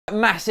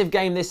Massive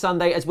game this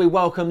Sunday as we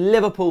welcome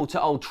Liverpool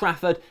to Old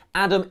Trafford.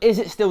 Adam, is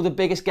it still the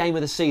biggest game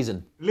of the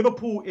season?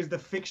 Liverpool is the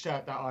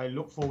fixture that I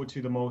look forward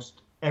to the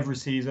most every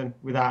season,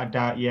 without a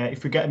doubt. Yeah,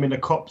 if we get them in the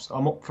cups,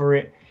 I'm up for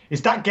it.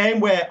 It's that game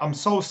where I'm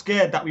so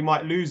scared that we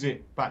might lose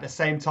it, but at the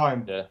same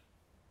time,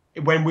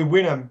 when we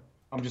win them,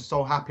 I'm just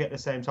so happy at the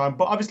same time.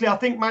 But obviously, I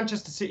think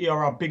Manchester City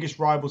are our biggest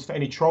rivals for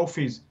any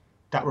trophies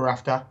that we're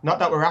after. Not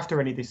that we're after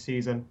any this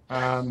season,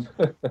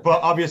 but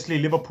obviously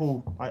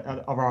Liverpool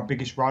are our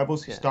biggest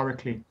rivals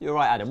historically. You're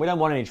right, Adam. We don't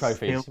want any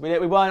trophies. We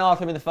weren't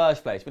after them in the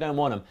first place. We don't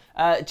want them.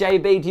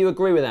 JB, do you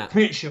agree with that?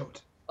 It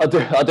should. I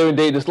do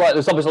indeed. There's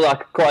obviously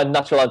quite a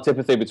natural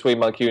antipathy between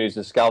Mancunis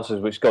and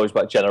Scousers, which goes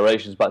back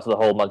generations, back to the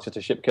whole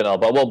Manchester ship canal.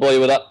 But I won't bore you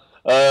with that.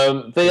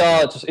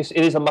 It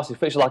is a massive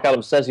fixture, like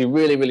Adam says. You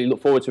really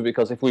look forward to it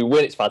because if we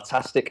win, it's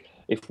fantastic.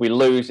 If we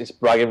lose, it's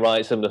bragging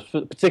rights, and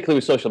particularly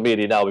with social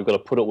media now, we've got to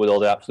put up with all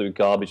the absolute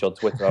garbage on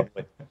Twitter, haven't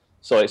we?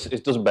 So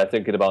it doesn't bear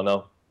thinking about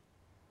now.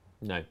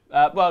 No.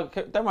 Well,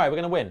 don't worry, we're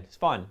going to win. It's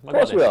fine. Of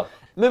course we are.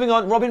 Moving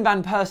on, Robin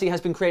van Persie has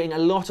been creating a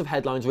lot of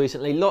headlines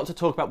recently. Lots of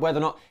talk about whether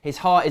or not his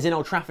heart is in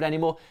Old Trafford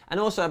anymore, and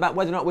also about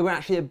whether or not we were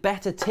actually a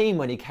better team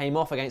when he came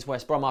off against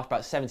West Brom after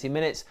about 70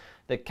 minutes.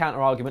 The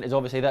counter-argument is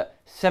obviously that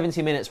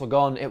 70 minutes were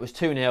gone, it was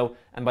 2-0,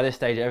 and by this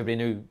stage everybody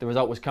knew the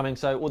result was coming,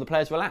 so all the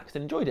players relaxed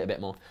and enjoyed it a bit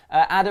more.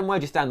 Adam, where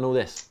do you stand on all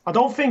this? I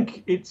don't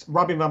think it's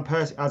Robin van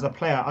Persie as a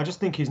player. I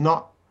just think he's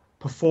not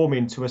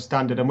performing to a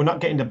standard and we're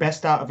not getting the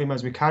best out of him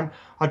as we can.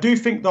 I do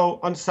think though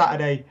on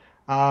Saturday,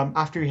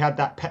 after he had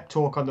that pep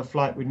talk on the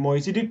flight with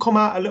Moyes, he did come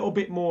out a little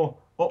bit more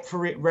up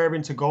for it,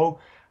 raring to go.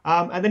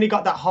 And then he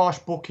got that harsh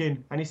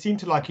booking and he seemed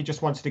to like he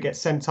just wanted to get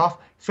sent off.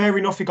 Fair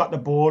enough, he got the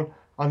ball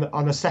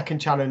on the second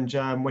challenge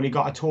when he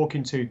got a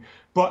talking to.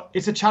 But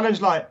it's a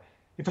challenge like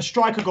if a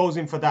striker goes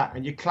in for that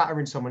and you're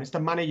clattering someone, it's the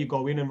manner you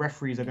go in and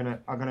referees are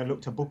gonna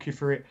look to book you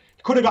for it.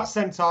 He could have got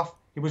sent off.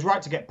 He was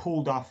right to get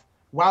pulled off.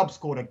 Wab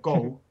scored a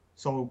goal.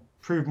 So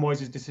prove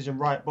Moyes' decision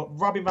right. But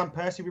Robin van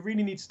Persie, we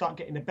really need to start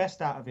getting the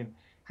best out of him.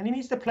 And he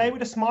needs to play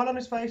with a smile on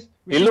his face.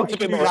 He looked a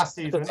bit more last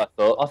season.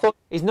 I thought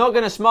he's not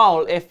going to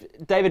smile if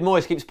David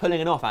Moyes keeps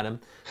pulling it off,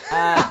 Adam.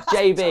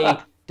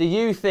 JB, do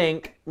you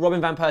think Robin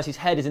van Persie's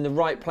head is in the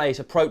right place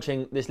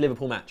approaching this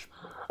Liverpool match?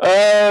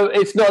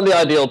 It's not in the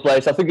ideal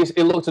place. I think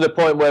it looked to the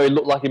point where he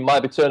looked like he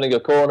might be turning a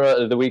corner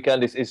at the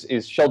weekend.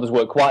 His shoulders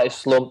weren't quite as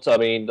slumped. I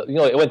mean,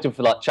 it went in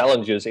for like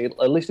challenges.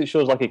 At least it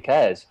shows like he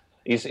cares.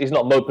 He's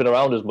not moping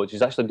around as much.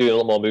 He's actually doing a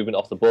lot more movement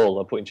off the ball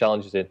and putting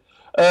challenges in.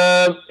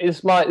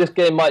 This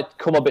game might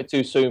come a bit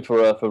too soon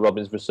for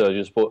Robin's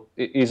resurgence, but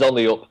he's on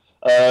the up.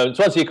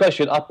 To answer your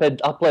question, I played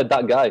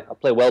that guy. I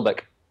played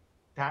Welbeck.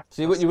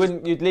 So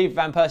you'd leave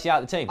Van Persie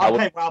out of the team? I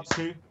played Welbeck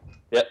too.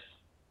 Yep.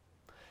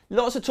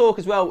 Lots of talk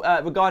as well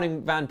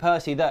regarding Van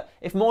Persie that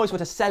if Moyes were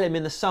to sell him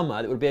in the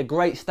summer, that would be a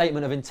great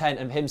statement of intent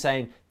of him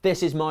saying,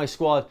 "This is my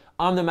squad.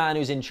 I'm the man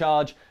who's in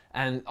charge,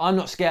 and I'm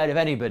not scared of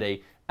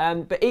anybody."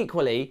 But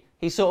equally,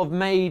 he sort of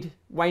made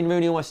Wayne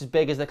Rooney almost as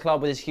big as the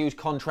club with his huge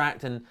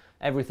contract and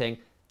everything.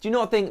 Do you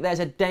not think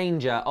there's a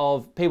danger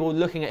of people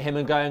looking at him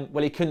and going,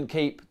 well, he couldn't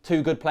keep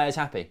two good players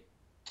happy?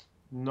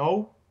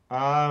 No.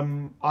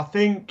 I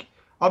think,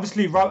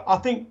 obviously, I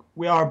think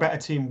we are a better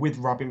team with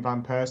Robin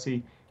van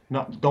Persie.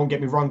 Don't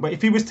get me wrong. But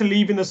if he was to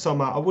leave in the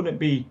summer, I wouldn't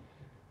be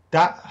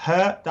that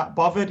hurt, that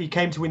bothered. He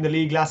came to win the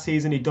league last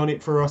season. He'd done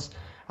it for us.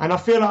 And I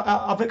feel like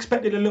I've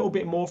expected a little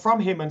bit more from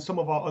him and some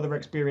of our other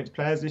experienced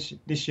players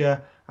this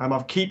year.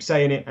 I'll keep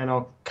saying it and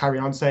I'll carry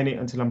on saying it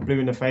until I'm blue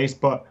in the face.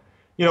 But,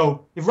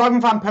 if Robin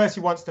van Persie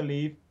wants to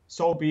leave,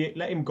 so be it.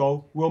 Let him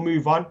go. We'll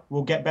move on.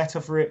 We'll get better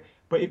for it.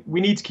 But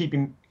we need to keep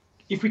him.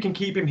 If we can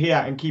keep him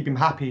here and keep him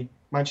happy,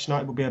 Manchester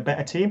United will be a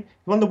better team.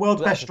 He's one of the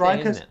world's best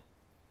strikers.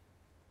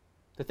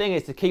 The thing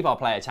is to keep our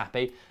players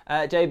happy.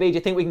 JB, do you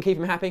think we can keep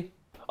him happy?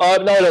 No, I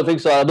don't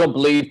think so. I don't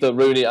believe that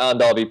Rooney and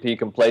RVP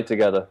can play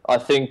together. I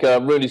think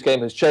Rooney's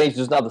game has changed.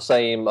 He doesn't have the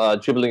same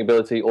dribbling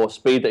ability or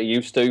speed that he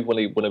used to when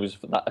he was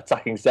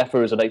attacking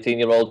Zephyr as an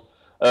 18-year-old.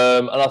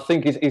 And I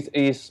think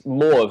he's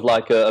more of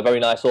like a very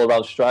nice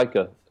all-round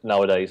striker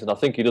nowadays. And I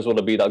think he does want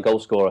to be that goal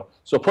scorer.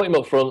 So put him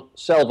up front,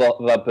 sell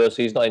Van Persie,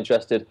 he's not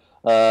interested.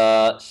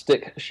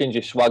 Stick Shinji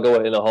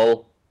Swagawa in a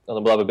hole, and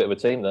then we'll have a bit of a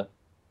team there.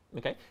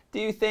 Okay. Do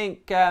you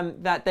think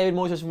that David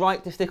Moyes was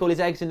right to stick all his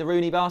eggs in the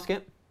Rooney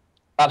basket?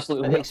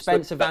 Absolutely. At the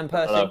expense of Van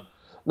Persie?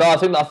 No, I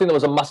think there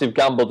was a massive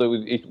gamble that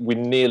we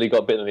nearly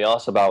got bitten in the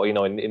arse about. He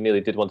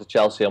nearly did one to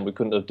Chelsea, and we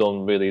couldn't have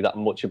done really that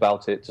much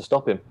about it to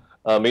stop him.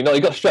 He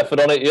got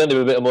Stretford on it. He earned him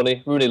a bit of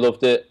money. Rooney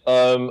loved it,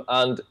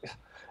 and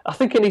I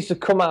think he needs to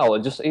come out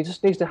and he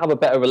just needs to have a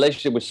better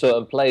relationship with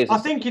certain players. I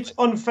think it's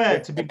unfair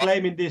to be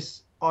blaming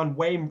this on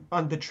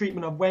the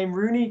treatment of Wayne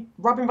Rooney.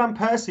 Robin van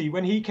Persie,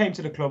 when he came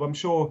to the club, I'm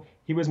sure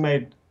he was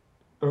made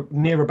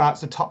near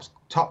about the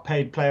top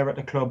paid player at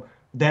the club.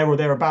 There or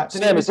thereabouts.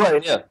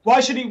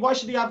 Why should he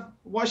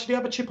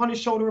have a chip on his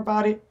shoulder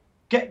about it?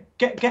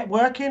 Get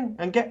working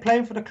and get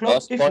playing for the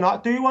club. If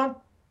not, do one.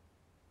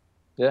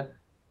 Yeah.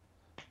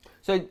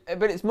 So,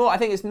 but it's more. I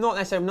think it's not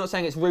necessarily. I'm not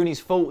saying it's Rooney's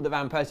fault that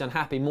Van Persie's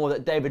unhappy. More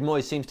that David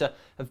Moyes seems to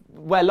have.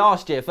 Where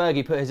last year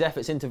Fergie put his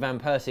efforts into Van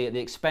Persie at the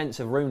expense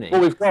of Rooney.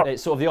 Well, we've got.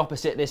 It's sort of the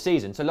opposite this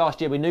season. So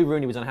last year we knew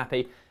Rooney was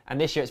unhappy, and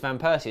this year it's Van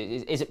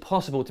Persie. Is it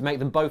possible to make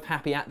them both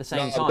happy at the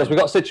same time? Because we've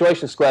got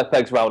situations square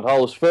pegs round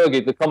holes.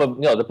 Fergie,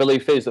 the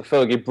belief is that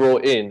Fergie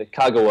brought in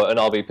Kagawa and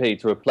RVP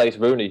to replace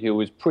Rooney, who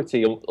was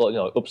pretty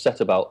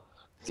upset about.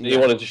 He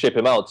wanted to ship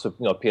him out to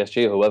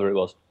PSG or whoever it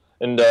was.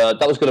 And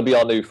that was going to be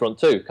our new front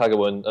two,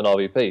 Kagawa and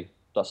RVP.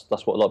 That's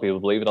what a lot of people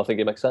believe, and I think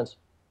it makes sense.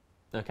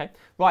 Okay.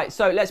 Right,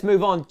 so let's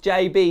move on.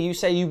 JB, you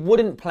say you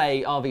wouldn't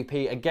play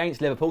RVP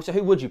against Liverpool, so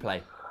who would you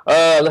play?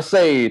 Let's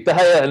say De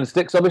Gea and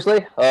Sticks,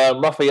 obviously.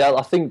 Raphael,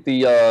 I think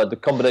the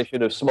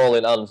combination of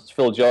Smalling and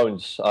Phil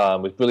Jones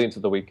was brilliant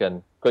at the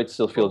weekend. Great to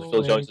still feel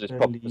Phil Jones in his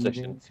proper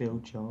position. Phil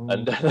Jones.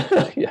 And,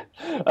 yeah.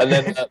 And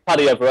then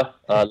Paddy Evra,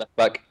 left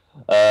back.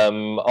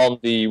 On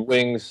the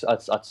wings,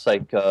 I'd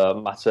take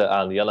Mata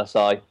and the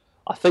LSI.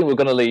 I think we're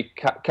going to leave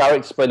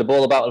Carrick to spray the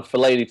ball about and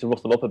Fellaini to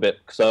rough them up a bit.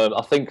 So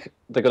I think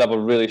they're going to have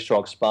a really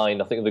strong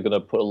spine. I think they're going to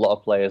put a lot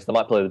of players. They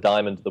might play the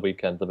diamond at the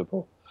weekend,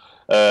 Liverpool.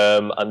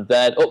 And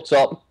then up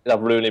top, you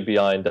have Rooney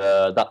behind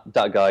that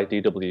guy,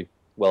 DW,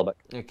 Welbeck.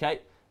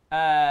 Okay.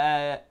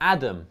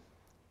 Adam,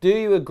 do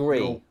you agree?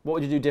 No. What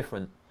would you do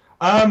different?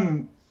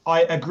 I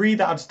agree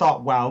that I'd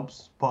start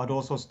Welbs, but I'd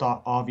also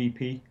start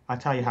RVP. I'll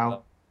tell you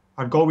how.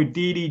 I'd go with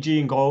DDG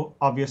in goal,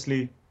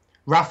 obviously.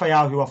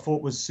 Raphael, who I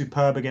thought was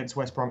superb against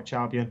West Bromwich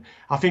Albion.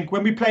 I think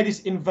when we play this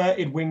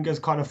inverted wingers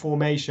kind of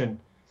formation,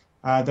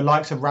 the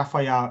likes of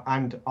Raphael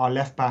and our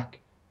left back,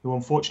 who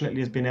unfortunately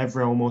has been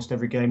almost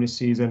every game this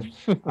season,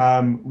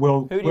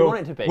 will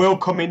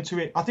come into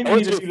it. I think we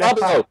need a new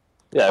left back.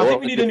 Yeah, I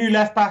think we need a new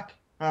left back.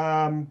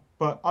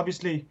 But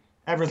obviously,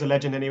 Evra's a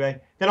legend anyway.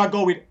 Then I'd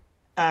go with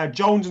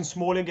Jones and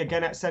Smalling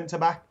again at centre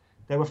back.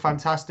 They were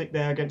fantastic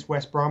there against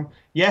West Brom.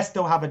 Yes,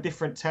 they'll have a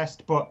different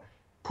test, but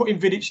putting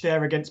Vidic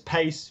there against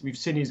pace, we've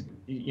seen his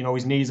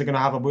knees are going to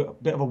have a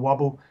bit of a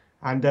wobble.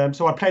 And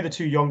so I'd play the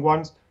two young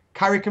ones.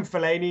 Carrick and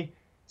Fellaini,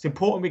 it's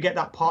important we get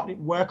that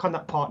work on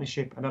that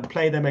partnership, and I'd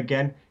play them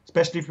again,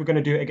 especially if we're going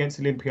to do it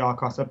against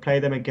Olympiacos. I'd play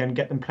them again,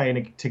 get them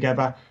playing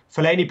together.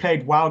 Fellaini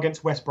played well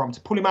against West Brom. To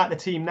pull him out of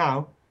the team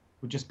now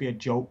would just be a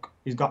joke.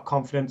 He's got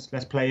confidence.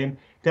 Let's play him.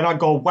 Then I'd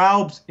go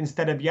Welbs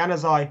instead of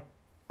Januzaj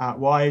out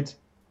wide,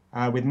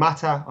 with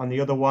Mata on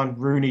the other one,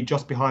 Rooney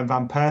just behind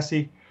Van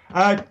Persie.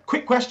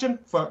 Quick question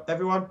for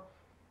everyone.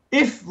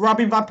 If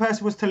Robin Van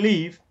Persie was to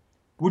leave,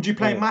 would you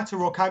play Mata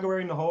or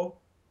Kagawa in the hole?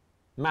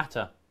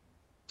 Mata.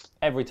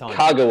 Every time.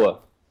 Kagawa.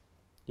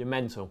 You're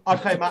mental.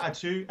 I'd play Mata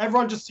too.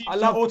 Everyone just seems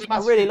I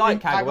really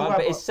like Kagawa,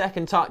 but his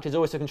second touch is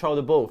always to control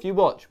the ball. If you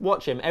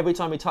watch him, every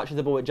time he touches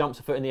the ball, it jumps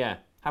a foot in the air.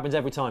 Happens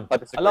every time.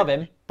 I love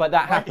him, but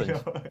that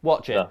happens.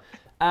 Watch it.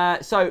 Yeah.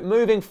 So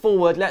moving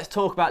forward, let's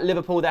talk about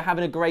Liverpool. They're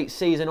having a great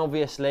season,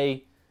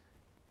 obviously.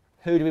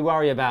 Who do we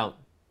worry about?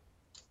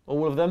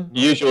 All of them?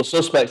 Usual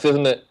suspects,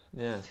 isn't it?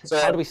 Yeah. So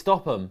how do we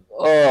stop them?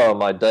 Oh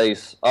my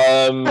days!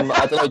 I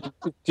don't know.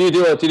 Do you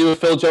do a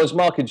Phil Jones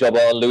marking job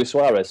on Luis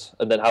Suarez,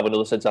 and then have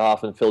another centre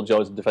half and Phil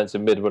Jones in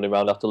defensive mid running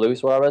around after Luis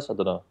Suarez? I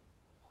don't know.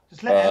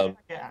 Just let him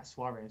get at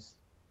Suarez.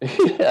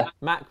 Yeah.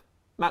 Mac,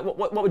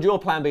 what would your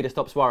plan be to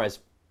stop Suarez?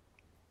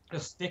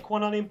 Just stick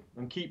one on him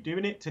and keep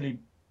doing it till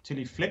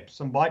he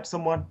flips and bites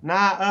someone.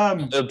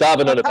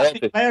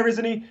 Fantastic player,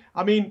 isn't he?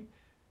 I mean,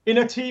 in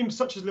a team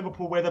such as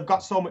Liverpool where they've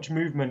got so much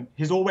movement,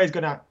 he's always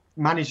going to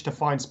manage to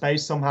find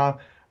space somehow.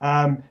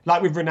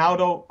 Like with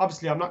Ronaldo,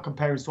 obviously I'm not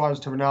comparing Suarez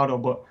to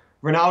Ronaldo, but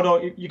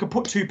Ronaldo, you can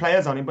put two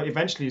players on him, but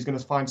eventually he's going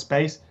to find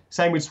space.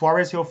 Same with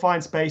Suarez, he'll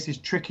find space, he's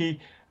tricky,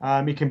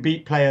 he can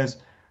beat players.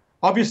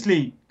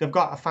 Obviously, they've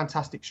got a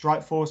fantastic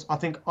strike force. I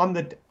think on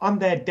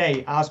their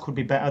day, ours could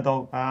be better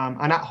though.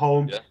 And at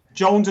home,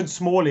 Jones and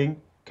Smalling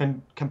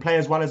can play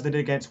as well as they did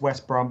against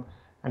West Brom,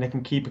 and they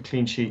can keep a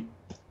clean sheet.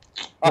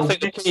 I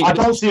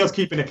don't see us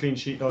keeping a clean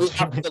sheet though.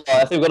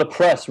 I think we've got to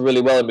press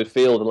really well in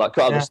midfield and like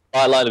cut out the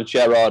byline of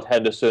Gerrard,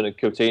 Henderson, and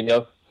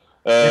Coutinho.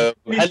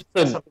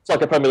 Henderson, it's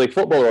like a Premier League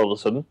footballer all of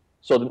a sudden.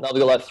 So now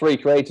they've got like three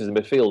creators in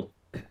midfield.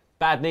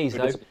 Bad knees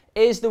though.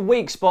 Is the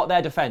weak spot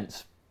their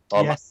defence?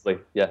 Massively,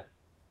 yeah.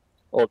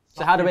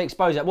 So how do we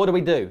expose it? What do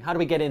we do? How do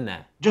we get in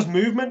there? Just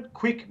movement,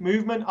 quick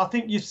movement. I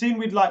think you've seen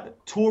with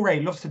like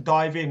Toure loves to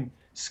dive in,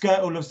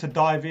 Skirtle loves to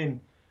dive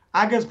in.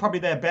 Aga's probably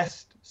their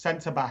best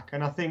centre back,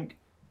 and I think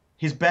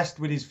he's best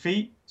with his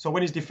feet. So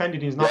when he's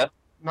defending, he's not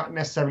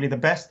necessarily the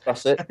best.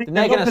 That's it. I think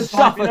they're going to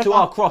suffer to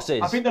our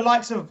crosses. I think the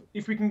likes of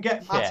if we can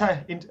get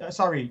Mata,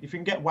 if we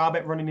can get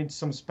Welbeck running into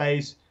some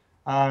space,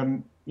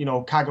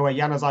 Kagawa,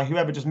 Januzaj,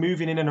 whoever, just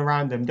moving in and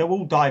around them, they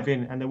will dive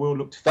in and they will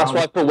look to. That's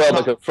why I put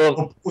Welbeck up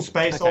front.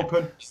 Space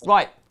open.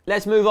 Right,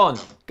 let's move on,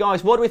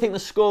 guys. What do we think the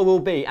score will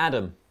be,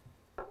 Adam?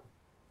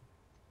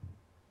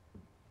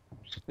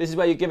 This is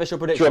where you give us your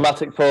prediction.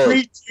 Dramatic pause.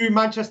 3-2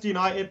 Manchester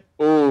United.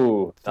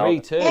 Ooh.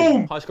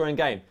 3-2. High scoring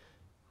game.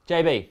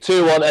 JB.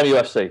 2-1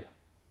 MUFC.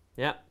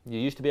 Yeah, you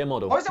used to be a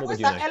model. What's that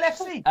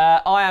LFC?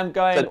 I am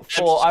going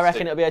for, I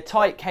reckon it'll be a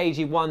tight,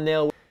 cagey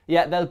 1-0.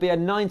 Yeah, there'll be a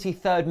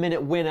 93rd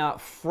minute winner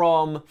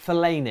from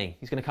Fellaini.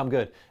 He's going to come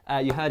good.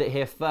 You heard it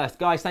here first.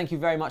 Guys, thank you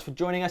very much for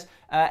joining us.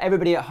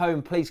 Everybody at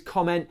home, please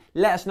comment.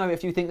 Let us know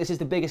if you think this is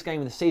the biggest game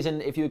of the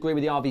season, if you agree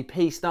with the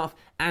RVP stuff,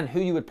 and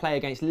who you would play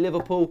against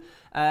Liverpool.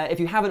 If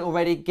you haven't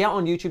already, get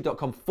on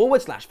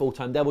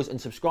youtube.com/FullTimeDEVILS and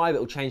subscribe. It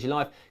will change your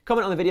life.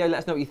 Comment on the video, let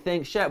us know what you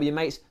think. Share it with your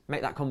mates,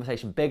 make that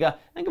conversation bigger,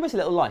 and give us a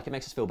little like. It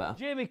makes us feel better.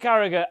 Jamie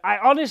Carragher, I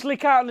honestly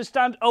can't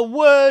understand a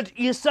word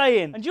you're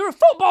saying. And you're a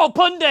football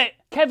pundit!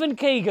 Kevin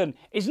Keegan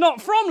is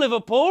not from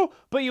Liverpool,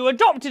 but you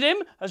adopted him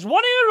as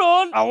one of your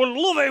own. I would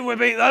love it if we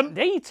beat them. And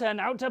he turned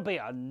out to be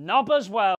a knob as well.